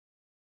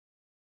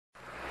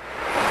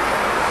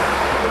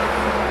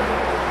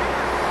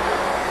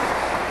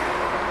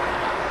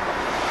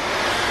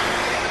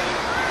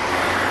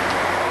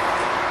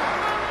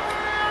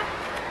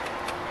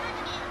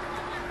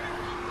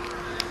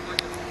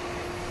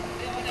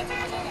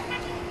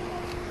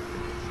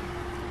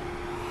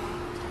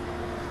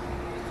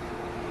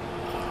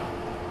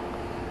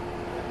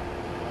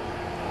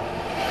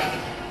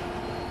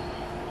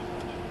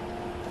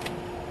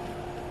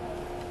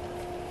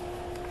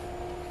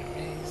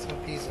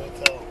Peace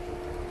Hotel.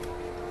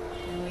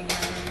 And we have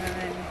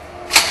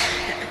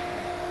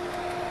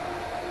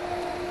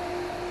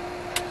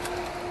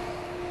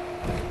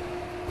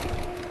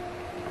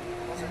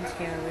and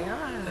here we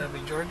are. That'll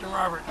be George and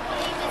Robert.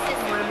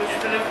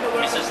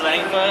 Mrs.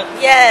 Langford?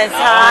 Yes,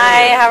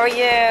 hi, how are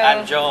you?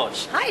 I'm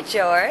George. Hi,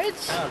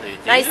 George. How do you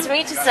do? Nice to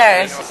meet you,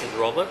 sir. This is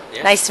Robert.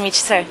 Yeah. Nice to meet you,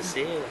 sir. Good to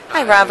see you.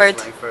 Hi, Robert.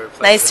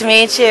 Nice to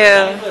meet you.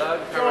 How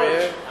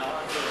are you?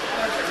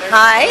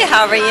 Hi,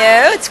 how are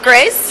you? It's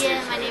Grace.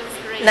 Yeah, my name is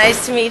Grace.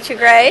 Nice to meet you,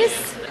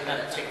 Grace.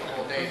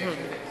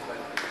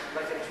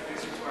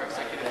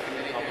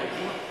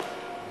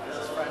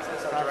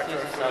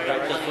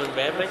 Director of Food and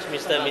Beverage,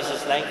 Mr. and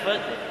Mrs.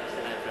 Langford.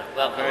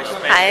 Well, very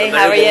special. Hi,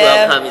 how are you?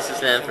 Welcome,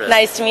 Mrs. Langford.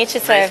 Nice to meet you,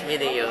 sir. Nice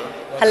meeting you.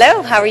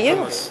 Hello, how are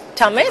you?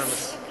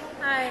 Thomas?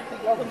 Hi,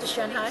 welcome to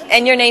Shanghai.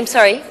 And your name,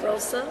 sorry?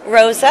 Rosa.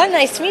 Rosa.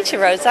 Nice to meet you,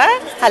 Rosa.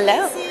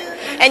 Hello.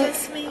 And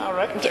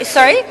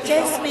sorry?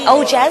 Jasmine.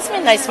 Oh,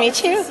 Jasmine. Nice to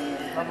meet you.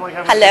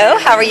 Hello,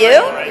 how are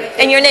you?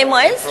 And your name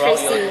was?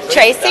 Tracy.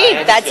 Tracy?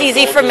 That's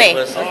easy for me.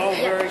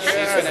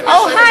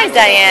 Oh, hi,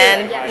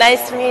 Diane.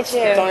 Nice to meet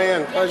you.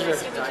 Diane, pleasure.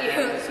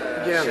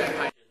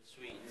 Again.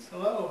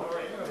 Hello, how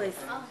are you? Please.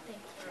 Thank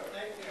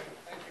you.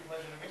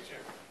 Pleasure to meet you.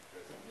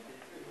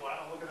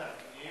 Wow, look at that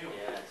view.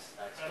 Yes,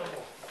 that's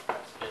Incredible. Oh,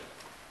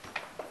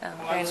 Well,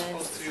 very I'm nice.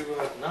 supposed to...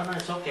 No,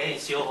 it's okay.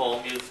 It's your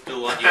home. You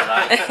do what you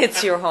like.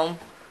 It's your home.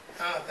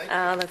 thank you.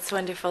 Oh, that's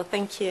wonderful.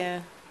 Thank you.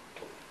 Yes.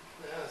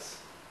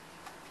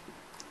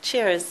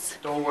 Cheers.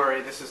 Don't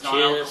worry, this is Cheers.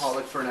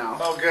 non-alcoholic for now.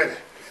 Oh, good.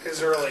 It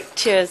is early.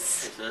 Cheers.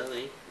 It's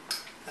early.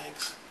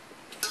 Thanks.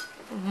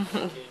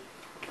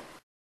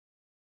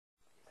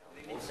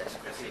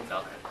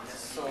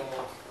 So,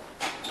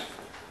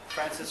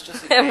 Francis,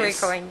 just in I'm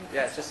case. recording.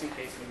 Yeah, just in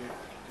case we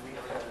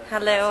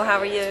Hello, how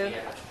are you?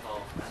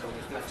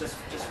 just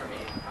for me.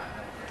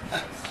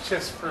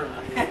 Just for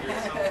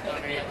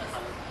me.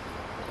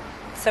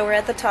 So we're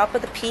at the top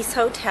of the Peace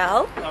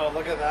Hotel. Oh,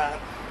 look at that.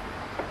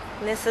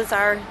 And this is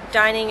our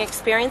dining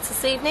experience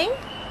this evening.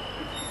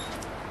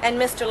 And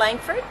Mr.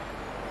 Langford?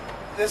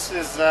 This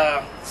is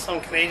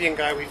some Canadian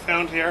guy we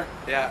found here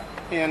Yeah.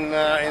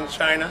 in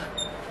China,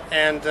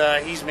 and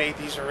he's made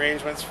these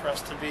arrangements for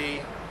us to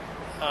be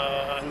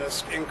in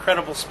this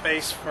incredible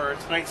space for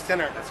tonight's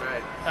dinner, That's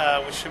right.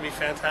 which should be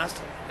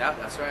fantastic. Yeah,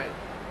 that's right.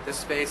 This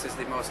space is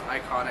the most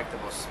iconic, the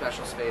most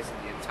special space in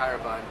the entire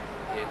Bund,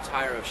 the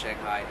entire of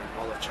Shanghai, and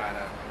all of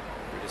China.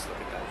 We just look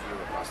at that view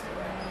across the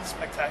way.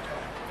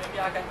 Spectacular. Maybe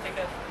I can take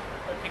a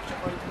picture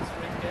for you to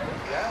right there.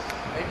 Yeah,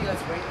 maybe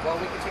let's wait. Well,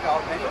 we can take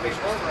out many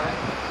pictures, right?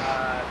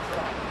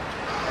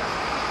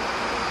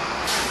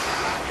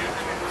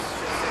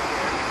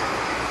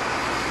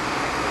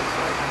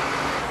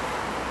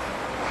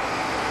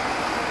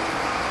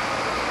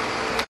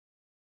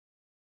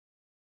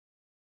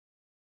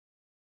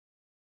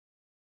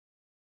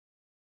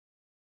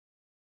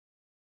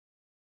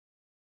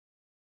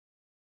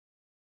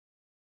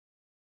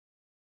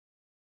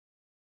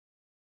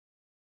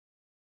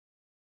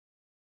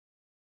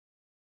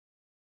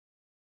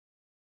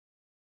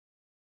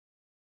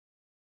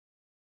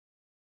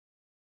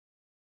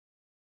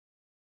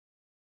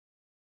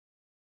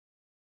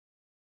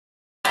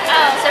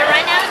 So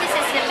right now this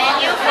is the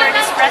menu for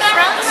this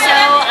restaurant. So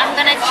I'm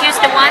gonna choose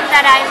the one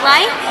that I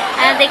like,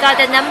 and they got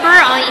the number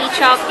on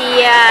each of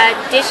the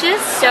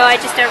dishes. So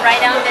I just write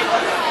down the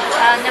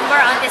number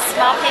on this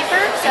small paper.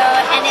 So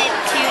hand it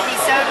to the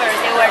server.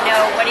 They will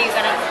know what are you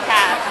gonna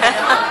have.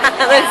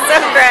 That's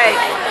so great.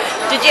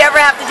 Did you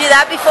ever have to do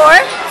that before?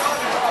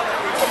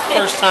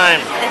 First time,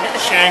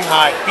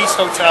 Shanghai Peace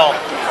Hotel.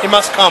 You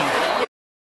must come.